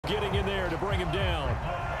getting in there to bring him down.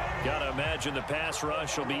 Got to imagine the pass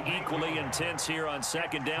rush will be equally intense here on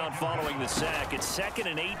second down following the sack. It's 2nd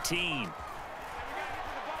and 18.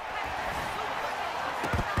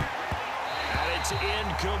 And it's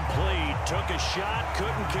incomplete. Took a shot,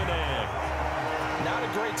 couldn't connect. Not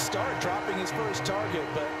a great start dropping his first target,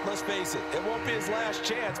 but let's face it, it won't be his last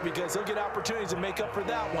chance because he'll get opportunities to make up for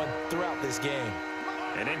that one throughout this game.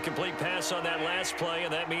 An incomplete pass on that last play,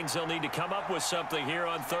 and that means they'll need to come up with something here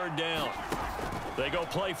on 3rd down. They go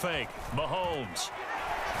play fake. Mahomes.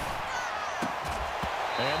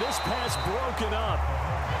 And this pass broken up.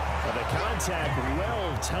 And the contact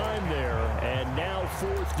well timed there, and now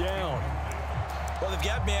 4th down. Well, they've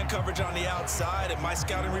got man coverage on the outside, and my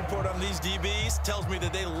scouting report on these DBs tells me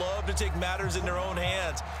that they love to take matters in their own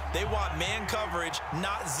hands. They want man coverage,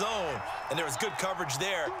 not zone. And there was good coverage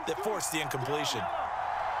there that forced the incompletion.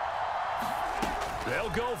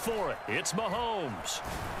 They'll go for it. It's Mahomes.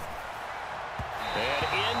 And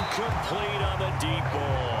incomplete on the deep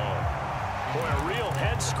ball. Boy, a real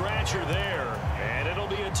head-scratcher there. And it'll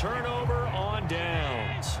be a turnover on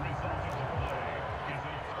downs.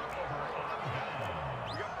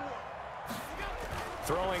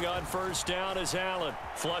 Throwing on 1st down is Allen.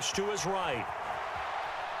 Flush to his right.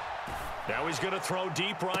 Now he's going to throw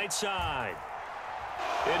deep right side.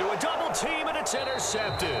 Into a double team, and it's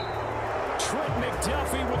intercepted. Trent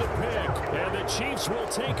McDuffie with a pick, and the Chiefs will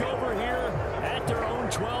take over here at their own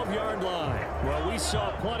 12-yard line. Well, we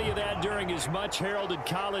saw plenty of that during his much-heralded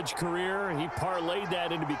college career. He parlayed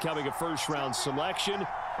that into becoming a first-round selection,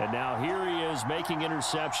 and now here he is making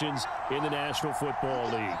interceptions in the National Football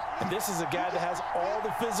League. And this is a guy that has all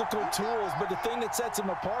the physical tools, but the thing that sets him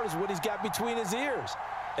apart is what he's got between his ears.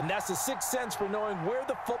 And that's the sixth sense for knowing where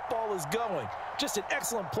the football is going. Just an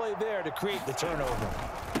excellent play there to create the turnover.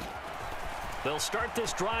 They'll start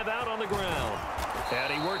this drive out on the ground.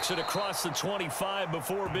 And he works it across the 25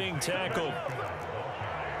 before being tackled.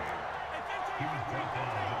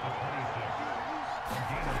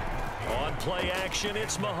 On play action,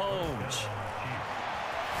 it's Mahomes.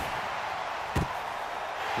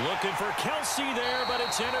 Looking for Kelsey there, but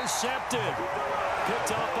it's intercepted.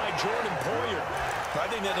 Picked off by Jordan Poyer. I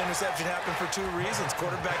think that interception happened for 2 reasons.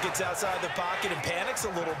 Quarterback gets outside the pocket and panics a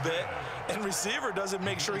little bit, and receiver doesn't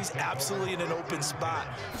make sure he's absolutely in an open spot.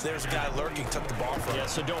 So there's a guy lurking, took the ball from him. Yeah,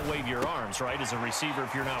 so don't wave your arms, right, as a receiver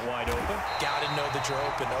if you're not wide open. Got to know that you're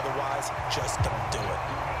open. Otherwise, just don't do it.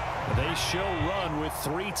 They show run with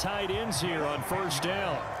 3 tight ends here on 1st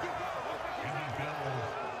down.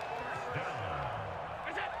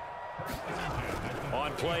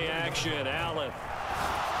 On play action, Allen.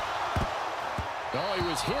 Oh, he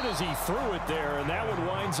was hit as he threw it there, and that one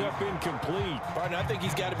winds up incomplete. Pardon, I think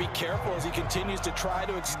he's got to be careful as he continues to try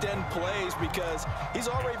to extend plays because he's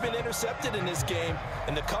already been intercepted in this game.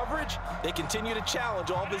 And the coverage, they continue to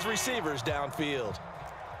challenge all of his receivers downfield.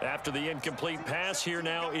 After the incomplete pass, here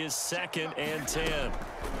now is 2nd and 10.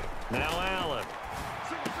 Now Allen.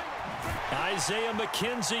 Isaiah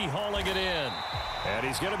McKenzie hauling it in. And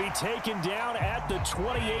he's going to be taken down at the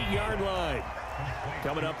 28-yard line.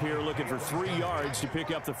 Coming up here looking for 3 yards to pick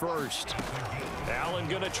up the first. Allen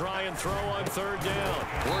going to try and throw on 3rd down.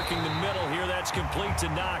 Working the middle here. That's complete to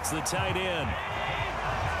Knox, the tight end.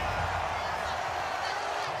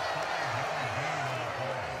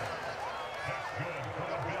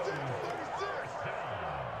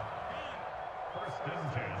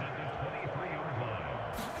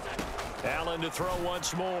 Allen to throw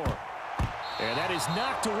once more. And that is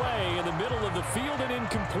knocked away in the middle of the field and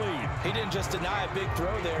incomplete. He didn't just deny a big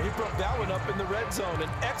throw there. He broke that one up in the red zone. An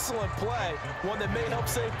excellent play, one that may help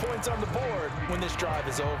save points on the board when this drive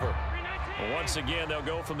is over. Well, once again, they'll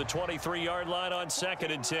go from the 23-yard line on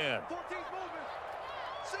 2nd and 10.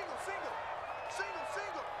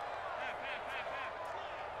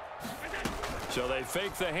 So they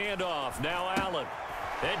fake the handoff. Now Allen.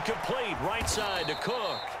 And complete right side to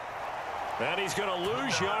Cook. And he's going to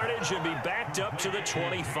lose yardage and be backed up to the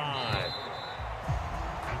 25.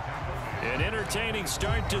 An entertaining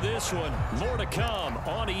start to this one. More to come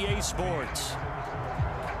on EA Sports.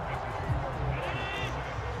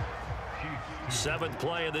 7th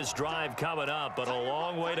play of this drive coming up, but a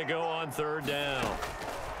long way to go on 3rd down.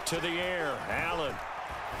 To the air, Allen.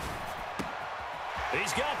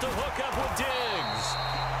 He's got the hook up with Diggs.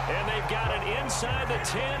 And they've got it inside the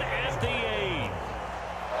 10 at the 8.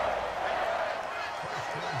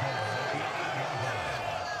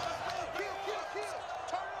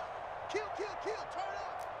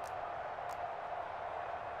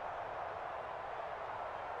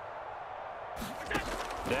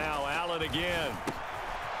 Now Allen again.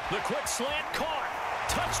 The quick slant caught.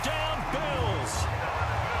 Touchdown, Bills.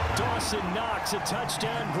 Dawson Knox, a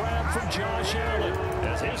touchdown grab from Josh Allen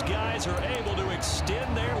as his guys are able to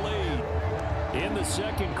extend their lead in the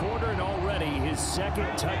second quarter, and already his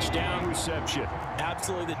second touchdown reception.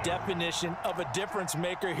 Absolutely the definition of a difference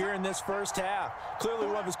maker here in this first half. Clearly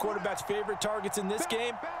one of his quarterback's favorite targets in this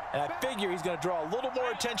game, and I figure he's going to draw a little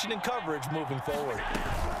more attention and coverage moving forward.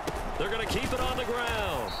 They're going to keep it on the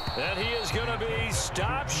ground, and he is going to be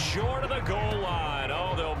stopped short of the goal line.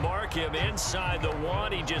 Oh, they'll mark him inside the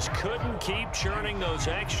one. He just couldn't keep churning those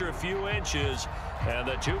extra few inches, and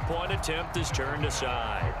the two-point attempt is turned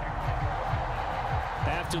aside.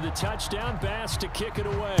 After the touchdown, Bass to kick it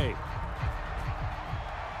away.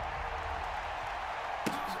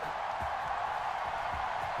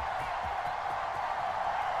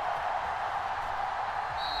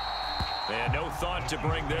 And no thought to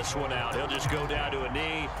bring this one out. He'll just go down to a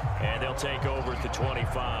knee, and they'll take over at the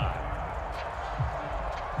 25.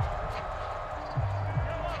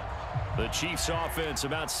 The Chiefs offense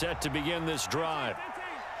about set to begin this drive.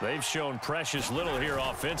 They've shown precious little here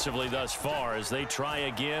offensively thus far as they try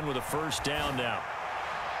again with a first down now.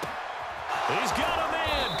 He's got a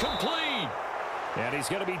man complete. And he's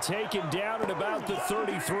going to be taken down at about the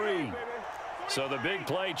 33. So the big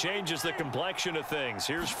play changes the complexion of things.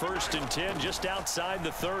 Here's 1st and 10 just outside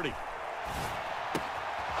the 30.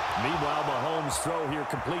 Meanwhile, Mahomes' throw here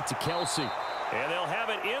complete to Kelsey. And they'll have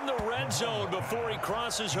it in the red zone before he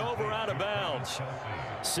crosses over out of bounds.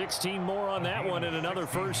 16 more on that one and another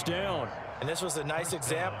first down. And this was a nice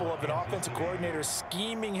example of an offensive coordinator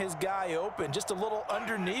scheming his guy open. Just a little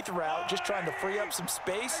underneath route, just trying to free up some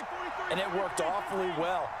space, and it worked awfully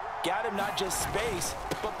well. Got him not just space,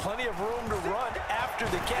 but plenty of room to run after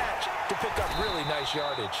the catch to pick up really nice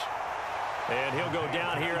yardage. And he'll go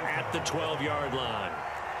down here at the 12-yard line.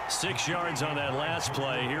 6 yards on that last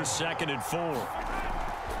play. Here's 2nd and 4.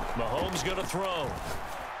 Mahomes going to throw.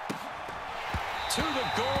 To the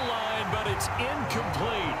goal line, but it's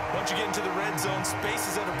incomplete. Once you get into the red zone, space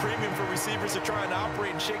is at a premium for receivers to try and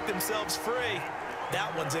operate and shake themselves free.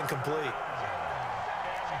 That one's incomplete.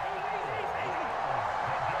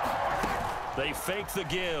 They fake the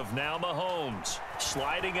give. Now Mahomes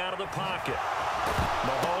sliding out of the pocket.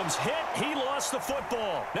 Mahomes hit. He lost the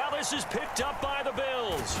football. Now this is picked up by the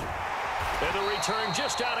Bills. And the return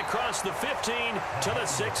just out across the 15 to the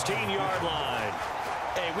 16-yard line.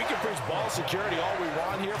 Hey, we can preach ball security all we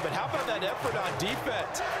want here, but how about that effort on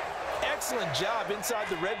defense? Excellent job inside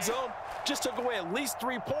the red zone. Just took away at least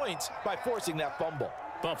 3 points by forcing that fumble.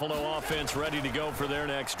 Buffalo offense ready to go for their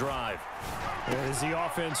next drive. There's the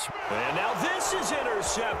offense. And now this is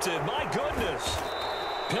intercepted. My goodness.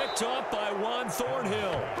 Picked up by Juan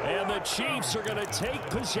Thornhill. And the Chiefs are going to take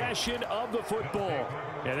possession of the football.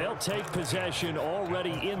 And they'll take possession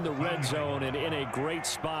already in the red zone and in a great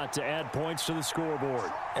spot to add points to the scoreboard.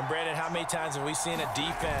 And Brandon, how many times have we seen a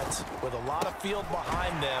defense with a lot of field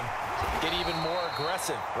behind them get even more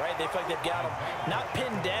aggressive, right? They feel like they've got them not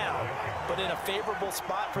pinned down, but in a favorable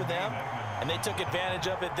spot for them. And they took advantage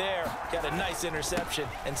of it there. Got a nice interception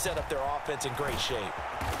and set up their offense in great shape.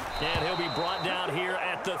 And he'll be brought down here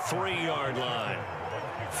at the 3-yard line.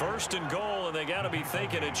 1st and goal, and they got to be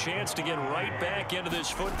thinking a chance to get right back into this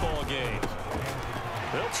football game.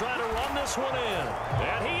 They'll try to run this one in.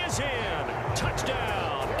 And he is in.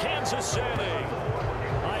 Touchdown, Kansas City.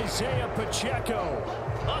 Isaiah Pacheco,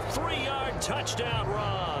 a 3-yard touchdown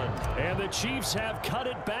run. And the Chiefs have cut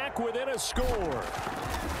it back within a score.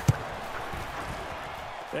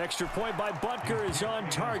 Extra point by Butker is on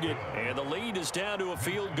target, and the lead is down to a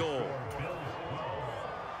field goal.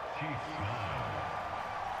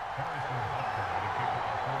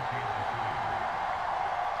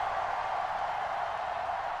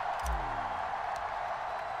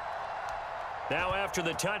 Now after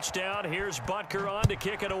the touchdown, here's Butker on to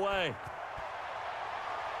kick it away.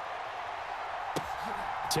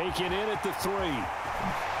 Taken in at the 3.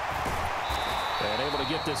 And able to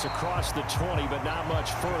get this across the 20, but not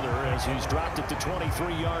much further as he's dropped at the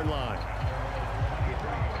 23-yard line.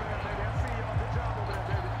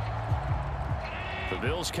 The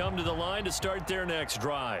Bills come to the line to start their next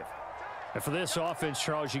drive. And for this offense,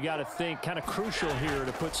 Charles, you got to think kind of crucial here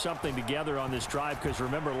to put something together on this drive, because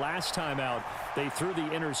remember last time out they threw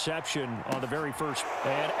the interception on the very first.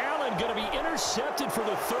 And Allen going to be intercepted for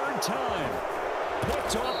the 3rd time.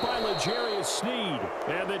 Picked off by L'Jarius Sneed.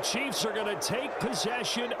 And the Chiefs are going to take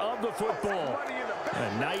possession of the football.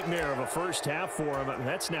 A nightmare of a first half for him.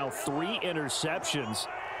 That's now 3 interceptions.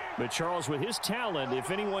 But Charles, with his talent,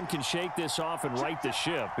 if anyone can shake this off and right the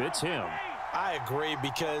ship, it's him. I agree,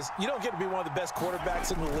 because you don't get to be one of the best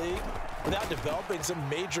quarterbacks in the league without developing some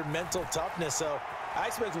major mental toughness. So I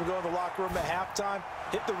expect him to go in the locker room at halftime,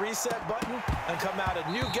 hit the reset button, and come out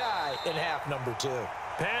a new guy in half number 2.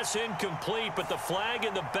 Pass incomplete, but the flag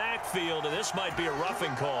in the backfield, and this might be a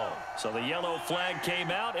roughing call. So the yellow flag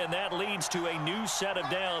came out, and that leads to a new set of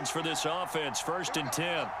downs for this offense. 1st and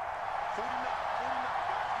 10.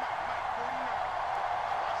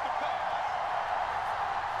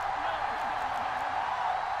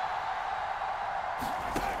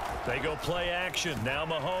 They go play action. Now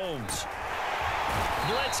Mahomes.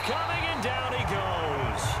 Blitz coming, and down he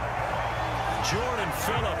goes. Jordan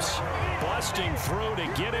Phillips busting through to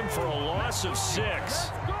get him for a loss of 6.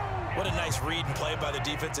 What a nice read and play by the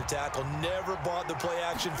defensive tackle. Never bought the play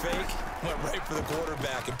action fake. Went right for the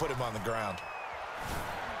quarterback and put him on the ground.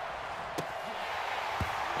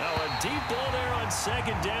 Now a deep ball there on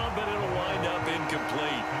 2nd down, but it'll wind up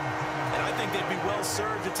incomplete. And I think they'd be well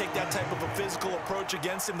served to take that type of a physical approach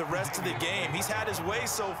against him the rest of the game. He's had his way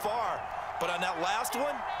so far, but on that last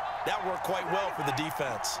one, that worked quite well for the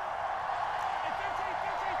defense.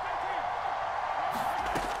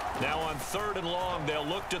 Now on 3rd and long, they'll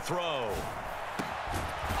look to throw.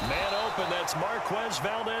 Man open, that's Marquez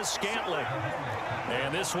Valdez-Scantling.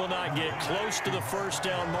 And this will not get close to the 1st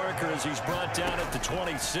down marker as he's brought down at the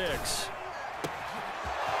 26.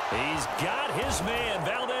 He's got his man,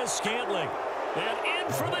 Valdez-Scantling. And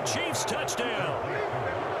in for the Chiefs touchdown.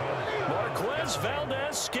 Marquez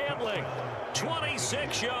Valdez-Scantling,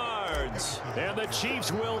 26 yards. And the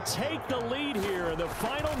Chiefs will take the lead here in the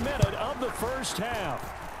final minute of the 1st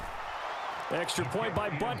half. Extra point by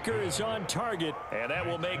Butker is on target, and that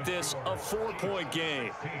will make this a 4-point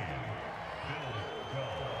game.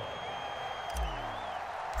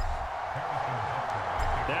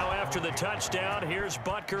 Now after the touchdown, here's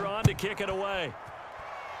Butker on to kick it away.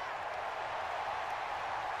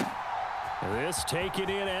 This taken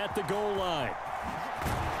in at the goal line.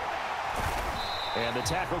 And the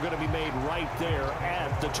tackle going to be made right there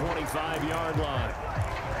at the 25-yard line.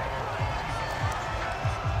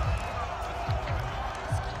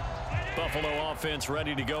 Buffalo offense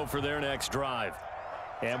ready to go for their next drive.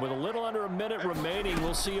 And with a little under a minute remaining,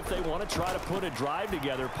 we'll see if they want to try to put a drive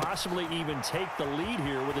together, possibly even take the lead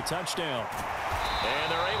here with a touchdown.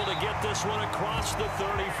 And they're able to get this one across the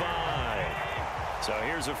 35. So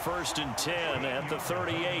here's a 1st and 10 at the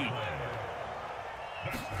 38.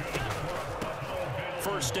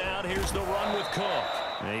 1st down, here's the run with Cook.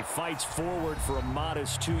 And he fights forward for a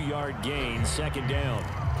modest 2-yard gain, 2nd down.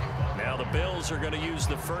 Now the Bills are going to use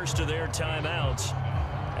the first of their timeouts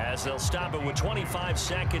as they'll stop it with 25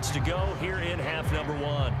 seconds to go here in half number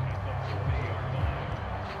 1.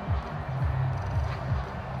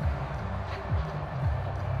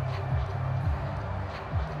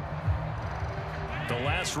 The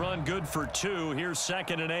last run good for 2. Here's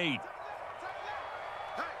 2nd and 8.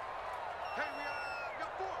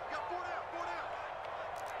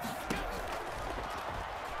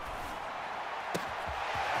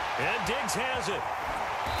 And Diggs has it.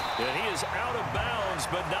 And he is out of bounds,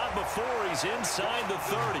 but not before he's inside the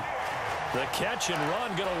 30. The catch and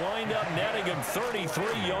run going to wind up netting him 33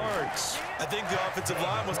 yards. I think the offensive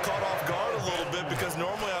line was caught off guard a little bit because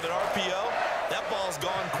normally on an RPO, that ball's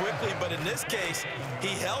gone quickly. But in this case, he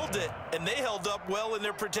held it, and they held up well in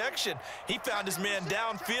their protection. He found his man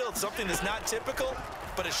downfield, something that's not typical,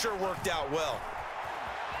 but it sure worked out well.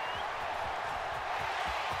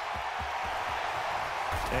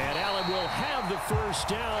 And Allen will have the 1st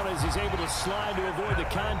down as he's able to slide to avoid the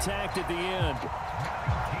contact at the end.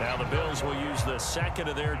 Now the Bills will use the 2nd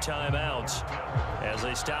of their timeouts as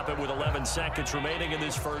they stop it with 11 seconds remaining in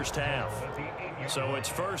this 1st half. So it's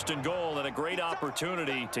 1st and goal and a great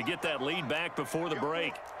opportunity to get that lead back before the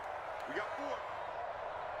break. We got 4.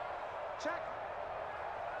 Check.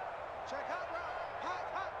 Check. Hot route.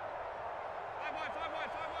 Hot. 5 wide.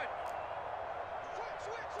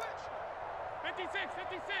 Switch.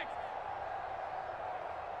 56.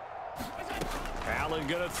 Allen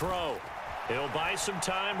going to throw. He'll buy some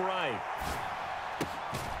time right.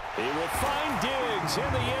 He will find Diggs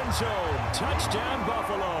in the end zone. Touchdown,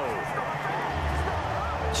 Buffalo.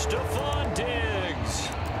 Stephon Diggs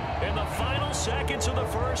in the final seconds of the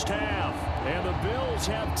 1st half. And the Bills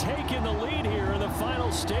have taken the lead here in the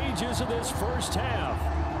final stages of this 1st half.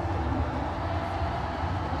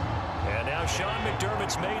 And now Sean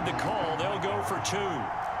McDermott's made the call. They'll go for 2.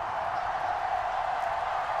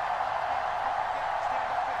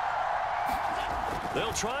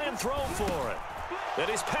 They'll try and throw for it. And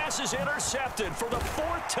his pass is intercepted for the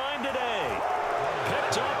 4th time today.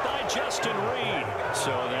 Picked up by Justin Reed.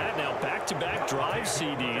 So that now back-to-back drive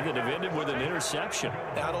CD that have ended with an interception.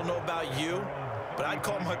 I don't know about you, but I'd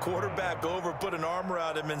call my quarterback over, put an arm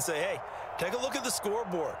around him, and say, hey, Take a look at the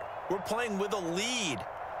scoreboard. We're playing with a lead.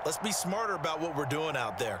 Let's be smarter about what we're doing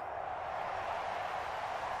out there.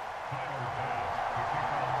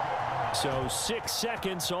 So 6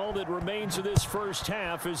 seconds, all that remains of this first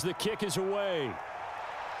half as the kick is away.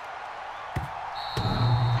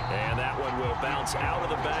 And that one will bounce out of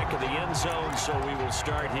the back of the end zone, so we will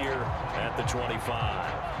start here at the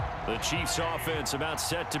 25. The Chiefs offense about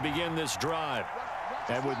set to begin this drive.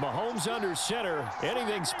 And with Mahomes under center,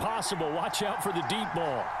 anything's possible. Watch out for the deep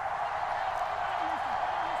ball.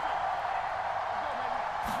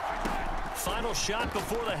 Final shot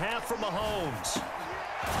before the half from Mahomes.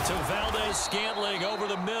 To Valdez-Scantling over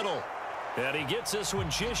the middle. And he gets this one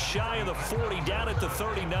just shy of the 40, down at the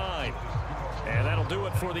 39. And that'll do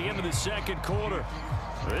it for the end of the second quarter.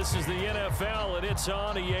 This is the NFL, and it's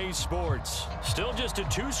on EA Sports. Still just a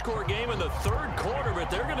two-score game in the third quarter,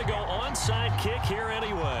 but they're going to go onside kick here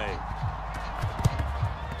anyway.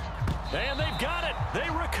 And they've got it. They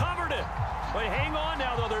recovered it. But hang on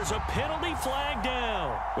now, though. There's a penalty flag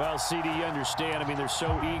down. Well, CD, you understand. I mean, they're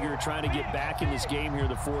so eager trying to get back in this game here in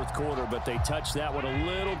the fourth quarter, but they touched that one a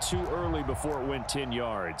little too early before it went 10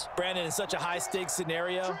 yards. Brandon, in such a high-stakes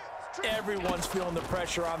scenario, everyone's feeling the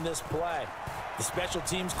pressure on this play. The special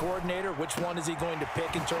teams coordinator, which one is he going to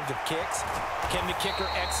pick in terms of kicks? Can the kicker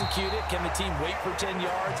execute it? Can the team wait for 10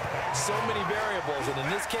 yards? So many variables, and in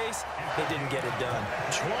this case, they didn't get it done.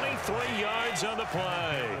 23 yards on the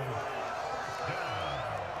play.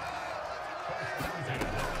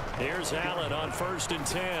 Here's Allen on 1st and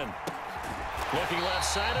 10. Looking left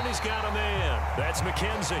side, and he's got a man. That's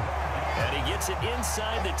McKenzie. And he gets it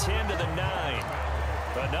inside the 10 to the 9.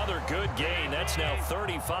 Another good gain. That's now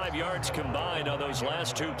 35 yards combined on those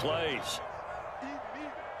last two plays.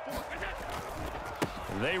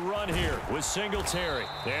 They run here with Singletary.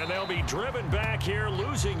 And they'll be driven back here,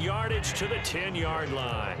 losing yardage to the 10-yard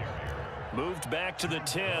line. Moved back to the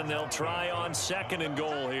 10. They'll try on 2nd and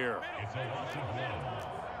goal here.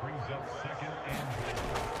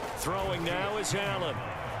 Throwing now is Allen.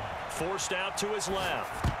 Forced out to his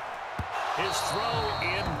left. His throw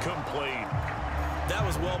incomplete. That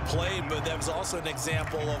was well played, but that was also an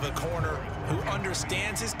example of a corner who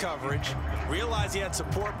understands his coverage, realized he had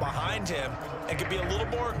support behind him, and could be a little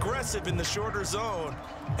more aggressive in the shorter zone,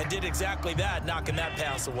 and did exactly that, knocking that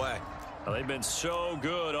pass away. Well, they've been so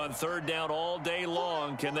good on 3rd down all day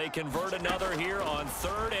long. Can they convert another here on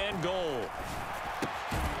 3rd and goal?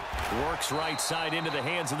 Works right side into the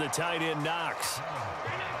hands of the tight end, Knox.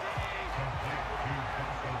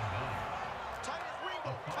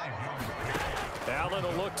 Allen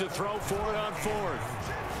will look to throw for it on 4th.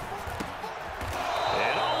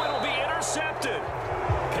 And oh, it'll be intercepted.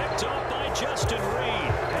 Picked up by Justin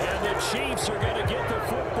Reed. And the Chiefs are going to get the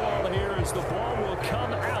football here as the ball will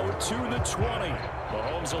come out to the 20.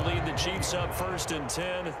 Mahomes will lead the Chiefs up 1st and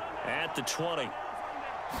 10 at the 20.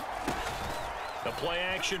 The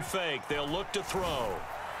play-action fake. They'll look to throw.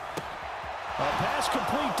 A pass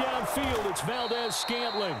complete downfield. It's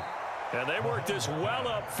Valdez-Scantling. And they work this well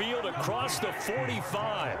upfield across the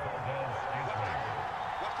 45.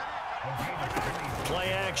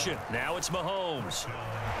 Play action. Now it's Mahomes.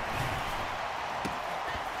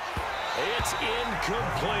 It's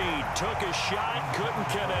incomplete. Took a shot, couldn't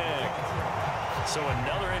connect. So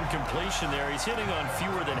another incompletion there. He's hitting on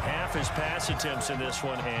fewer than half his pass attempts in this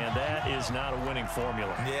one, and that is not a winning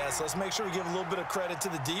formula. Yeah, so let's make sure we give a little bit of credit to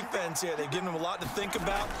the defense here. They've given him a lot to think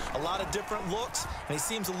about, a lot of different looks, and he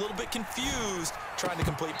seems a little bit confused trying to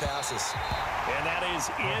complete passes. And that is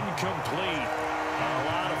incomplete. A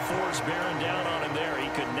lot of force bearing down on him there. He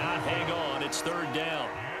could not hang on. It's 3rd down.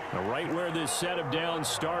 Now, right where this set of downs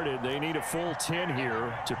started, they need a full 10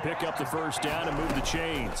 here to pick up the 1st down and move the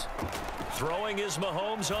chains. Throwing is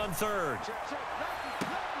Mahomes on 3rd.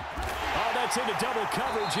 Oh, that's into double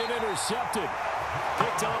coverage and intercepted.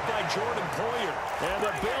 Picked off by Jordan Poyer. And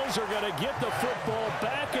the Bills are going to get the football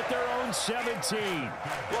back at their own 17.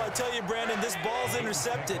 Well, I tell you, Brandon, this ball's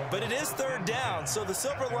intercepted, but it is 3rd down. So the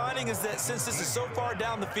silver lining is that since this is so far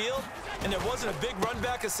down the field and there wasn't a big run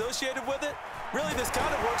back associated with it, really this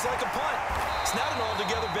kind of works like a punt. It's not an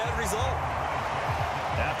altogether bad result.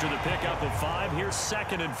 After the pickup of 5, here's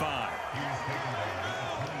 2nd and 5.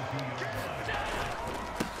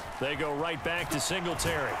 They go right back to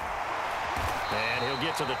Singletary. And he'll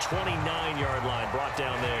get to the 29-yard line, brought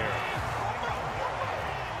down there.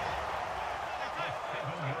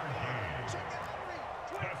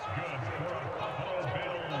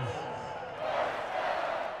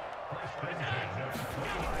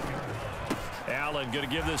 Allen going to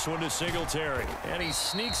give this one to Singletary. And he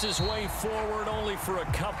sneaks his way forward only for a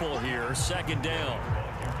couple here. 2nd down.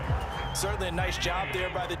 Certainly a nice job there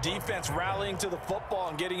by the defense rallying to the football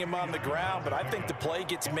and getting him on the ground, but I think the play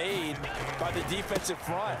gets made by the defensive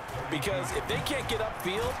front because if they can't get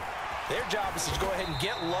upfield, their job is to go ahead and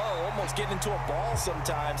get low, almost get into a ball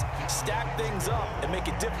sometimes, stack things up, and make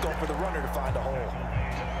it difficult for the runner to find a hole.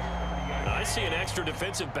 I see an extra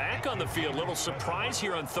defensive back on the field. Little surprise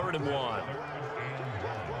here on 3rd and 1.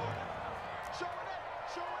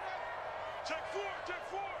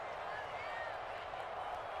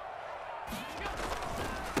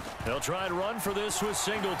 They'll try and run for this with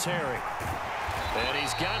Singletary. And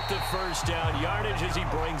he's got the first down yardage as he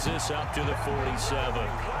brings this up to the 47.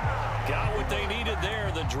 Got what they needed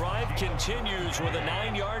there. The drive continues with a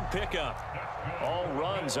 9-yard pickup. All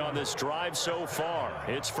runs on this drive so far.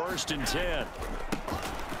 It's 1st and 10.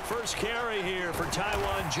 First carry here for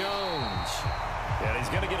Taiwan Jones. And he's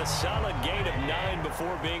going to get a solid gain of 9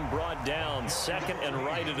 before being brought down. 2nd and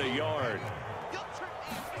right at a yard.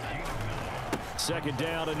 2nd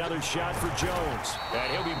down, another shot for Jones.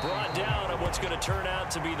 And he'll be brought down on what's going to turn out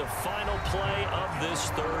to be the final play of this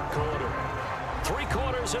 3rd quarter. 3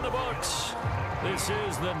 quarters in the books. This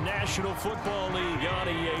is the National Football League on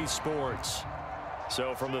EA Sports.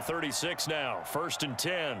 So from the 36 now, 1st and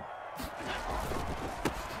 10.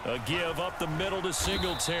 A give up the middle to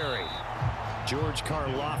Singletary. George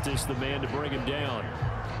Karlaftis, the man to bring him down.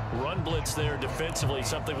 Run blitz there defensively,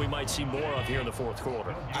 something we might see more of here in the 4th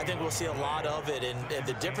quarter. I think we'll see a lot of it, and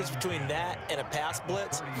the difference between that and a pass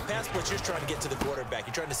blitz, you're just trying to get to the quarterback.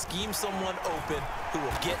 You're trying to scheme someone open who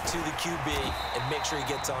will get to the QB and make sure he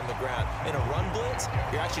gets on the ground. In a run blitz,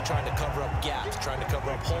 you're actually trying to cover up gaps, trying to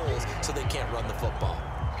cover up holes so they can't run the football.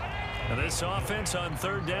 And this offense on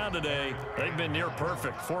 3rd down today, they've been near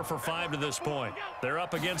perfect, 4 for 5 to this point. They're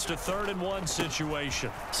up against a 3rd and 1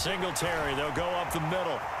 situation. Singletary, they'll go up the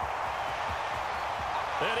middle.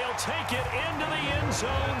 And he'll take it into the end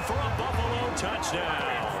zone for a Buffalo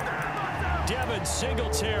touchdown. Devin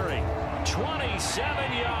Singletary,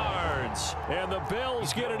 27 yards. And the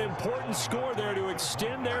Bills get an important score there to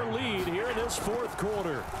extend their lead here in this 4th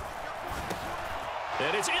quarter.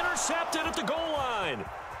 And it's intercepted at the goal line.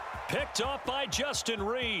 Picked off by Justin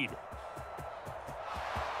Reed.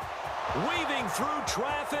 Weaving through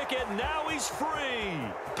traffic, and now he's free.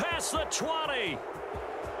 Past the 20.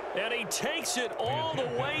 And he takes it all the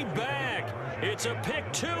way back. It's a pick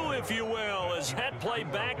 2, if you will, as that play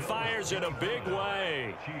backfires in a big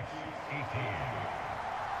way.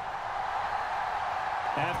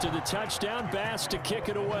 After the touchdown, Bass to kick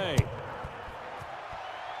it away.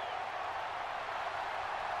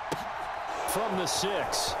 From the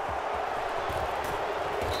 6.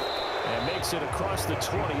 And makes it across the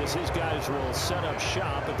 20 as his guys will set up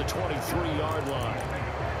shop at the 23-yard line.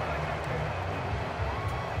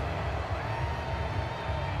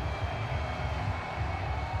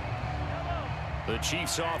 The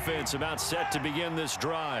Chiefs offense about set to begin this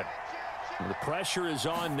drive. The pressure is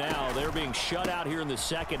on now. They're being shut out here in the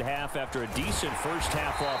 2nd half after a decent first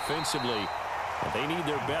half offensively. And they need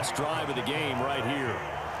their best drive of the game right here.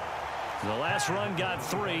 The last run got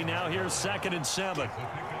 3. Now here's 2nd and 7.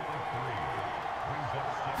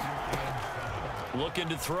 Looking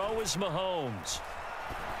to throw is Mahomes.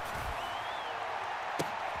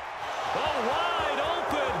 Oh, wide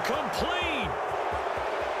open, complete.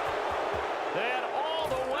 And all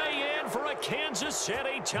the way in for a Kansas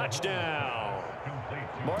City touchdown.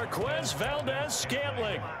 Marquez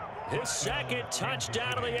Valdez-Scantling, his 2nd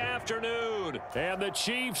touchdown of the afternoon. And the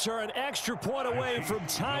Chiefs are an extra point away from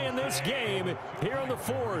tying this game here in the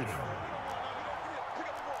 4th.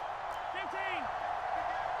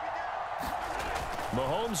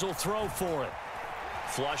 Mahomes will throw for it.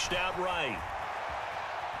 Flushed out right.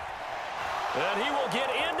 And he will get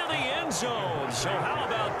into the end zone. So how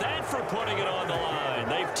about that for putting it on the line?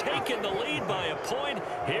 They've taken the lead by a point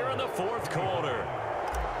here in the 4th quarter.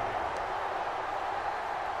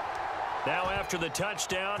 Now after the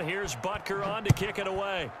touchdown, here's Butker on to kick it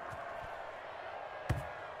away.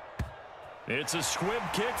 It's a squib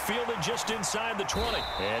kick fielded just inside the 20.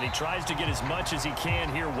 And he tries to get as much as he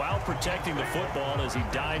can here while protecting the football as he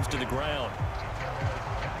dives to the ground.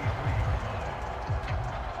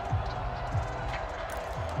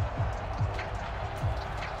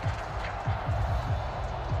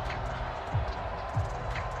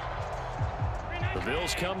 The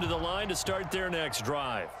Bills come to the line to start their next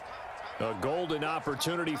drive. A golden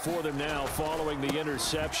opportunity for them now following the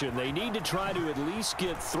interception. They need to try to at least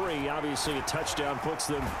get 3. Obviously, a touchdown puts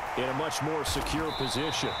them in a much more secure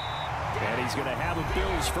position. And he's going to have a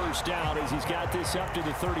Bills first down as he's got this up to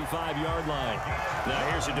the 35-yard line. Now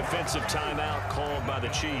here's a defensive timeout called by the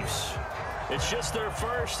Chiefs. It's just their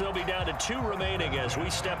first. They'll be down to 2 remaining as we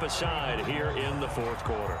step aside here in the fourth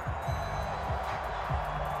quarter.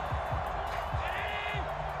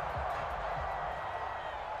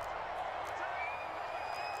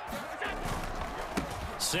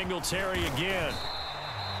 Singletary again.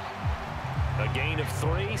 A gain of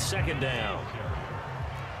 3, second down.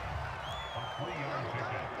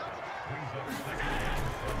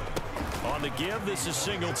 On the give, this is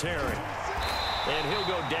Singletary. And he'll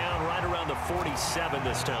go down right around the 47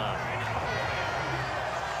 this time.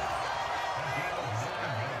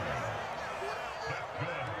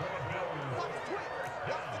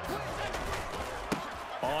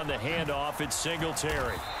 On the handoff, it's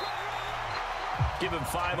Singletary. Give him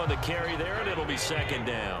 5 on the carry there, and it'll be second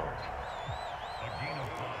down.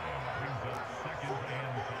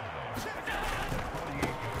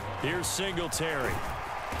 Here's Singletary.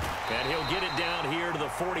 And he'll get it down here to the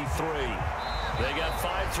 43. They got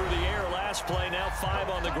 5 through the air last play, now 5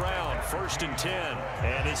 on the ground. 1st and 10.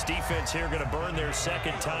 And this defense here going to burn their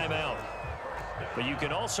second timeout. But you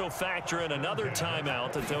can also factor in another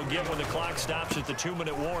timeout that they'll get when the clock stops at the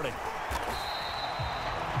 2-minute warning.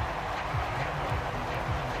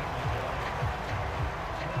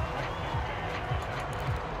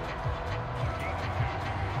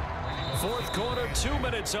 Fourth quarter, 2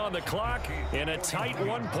 minutes on the clock in a tight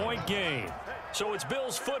 1-point game. So it's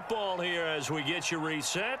Bills football here as we get you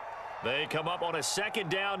reset. They come up on a second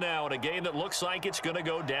down now in a game that looks like it's going to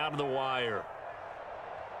go down to the wire.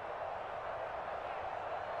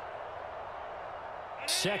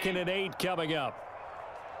 2nd and 8 coming up.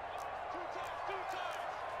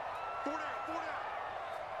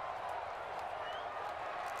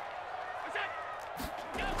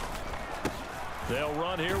 They'll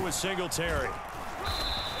run here with Singletary.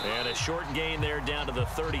 And a short gain there down to the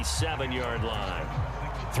 37-yard line.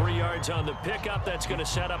 3 yards on the pickup. That's going to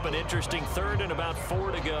set up an interesting 3rd and about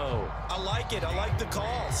 4 to go. I like it. I like the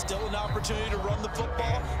call. Still an opportunity to run the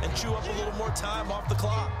football and chew up a little more time off the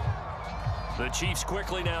clock. The Chiefs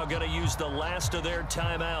quickly now going to use the last of their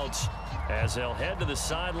timeouts as they'll head to the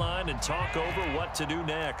sideline and talk over what to do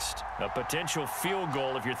next. A potential field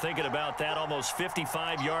goal, if you're thinking about that, almost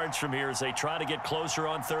 55 yards from here as they try to get closer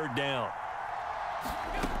on 3rd down.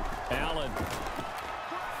 Allen.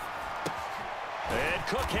 And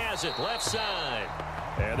Cook has it, left side.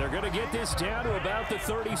 And they're going to get this down to about the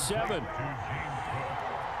 37.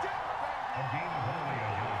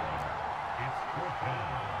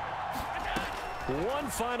 One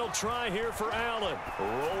final try here for Allen.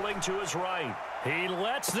 Rolling to his right. He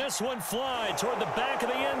lets this one fly toward the back of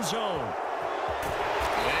the end zone.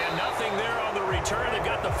 And nothing there on the return. They've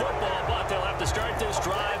got the football, but they'll have to start this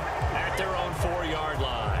drive at their own 4-yard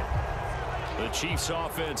line. The Chiefs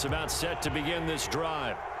offense about set to begin this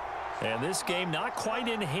drive. And this game not quite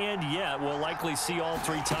in hand yet. We'll likely see all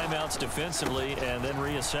 3 timeouts defensively and then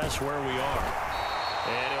reassess where we are.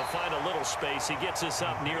 And he'll find a little space. He gets us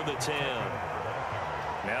up near the 10.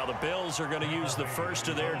 Now the Bills are going to use the first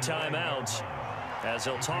of their timeouts as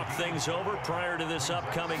they'll talk things over prior to this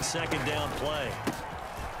upcoming second down play.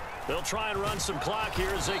 They'll try and run some clock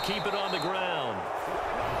here as they keep it on the ground.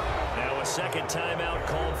 Now a second timeout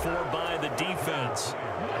called for by the defense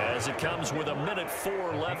as it comes with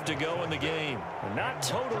 1:04 left to go in the game. Not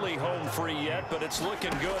totally home free yet, but it's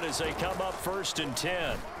looking good as they come up 1st and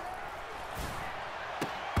 10.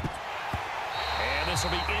 And this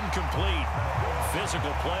will be incomplete.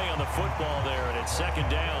 Physical play on the football there, and it's second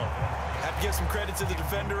down. Have to give some credit to the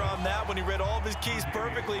defender on that when he read all of his keys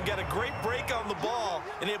perfectly and got a great break on the ball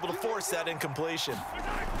and able to force that incompletion.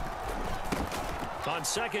 On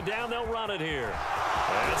second down, they'll run it here.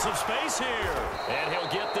 And some space here. And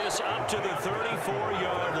he'll get this up to the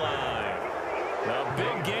 34-yard line. A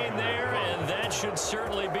big gain there, and that should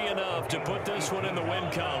certainly be enough to put this one in the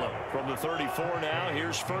win column. From the 34 now,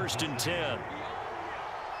 here's 1st and 10.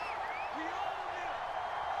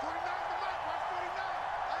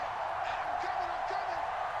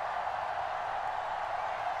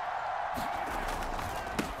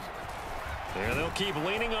 And they'll keep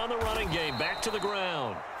leaning on the running game back to the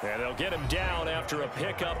ground. And they'll get him down after a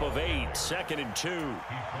pickup of 8, 2nd and 2.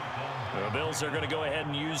 The Bills are going to go ahead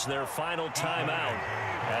and use their final timeout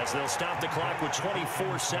as they'll stop the clock with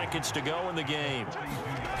 24 seconds to go in the game.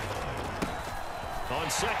 On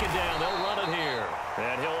second down, they'll run it here.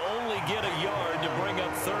 And he'll only get a yard to bring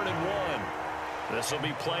up 3rd and 1. This will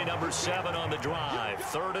be play number 7 on the drive.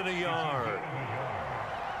 3rd and a yard.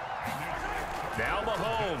 Now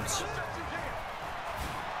Mahomes.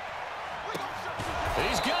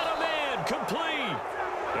 He's got a man, complete.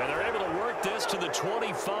 And they're able to work this to the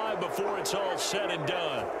 25 before it's all said and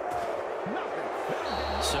done.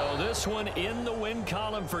 So this one in the win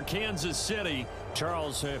column for Kansas City.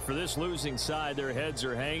 Charles, for this losing side, their heads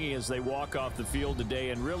are hanging as they walk off the field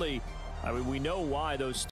today. And really, I mean, we know why those